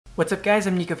What's up guys,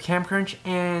 I'm Nick of CamCrunch,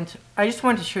 and I just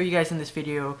wanted to show you guys in this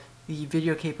video the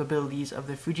video capabilities of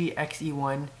the Fuji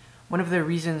X-E1. One of the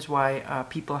reasons why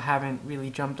people haven't really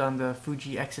jumped on the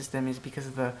Fuji X system is because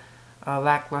of the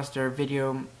lackluster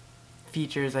video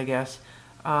features, I guess.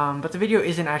 But the video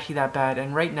isn't actually that bad,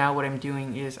 and right now what I'm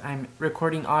doing is I'm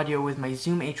recording audio with my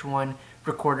Zoom H1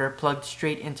 recorder plugged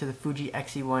straight into the Fuji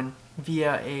X-E1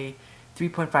 via a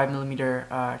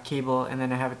 3.5mm cable, and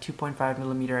then I have a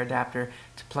 2.5mm adapter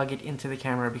to plug it into the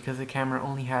camera because the camera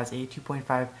only has a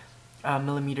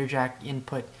 2.5mm jack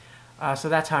input. So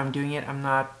that's how I'm doing it. I'm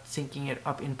not syncing it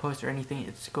up in post or anything.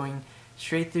 It's going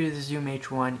straight through the Zoom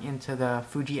H1 into the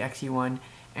Fuji X-E1,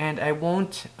 and I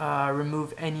won't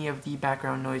remove any of the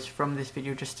background noise from this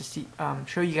video just to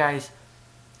show you guys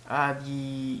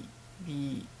the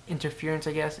interference,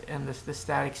 I guess, and the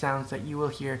static sounds that you will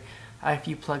hear if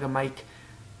you plug a mic,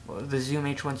 the Zoom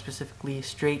H1 specifically,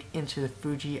 straight into the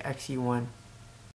Fuji X-E1.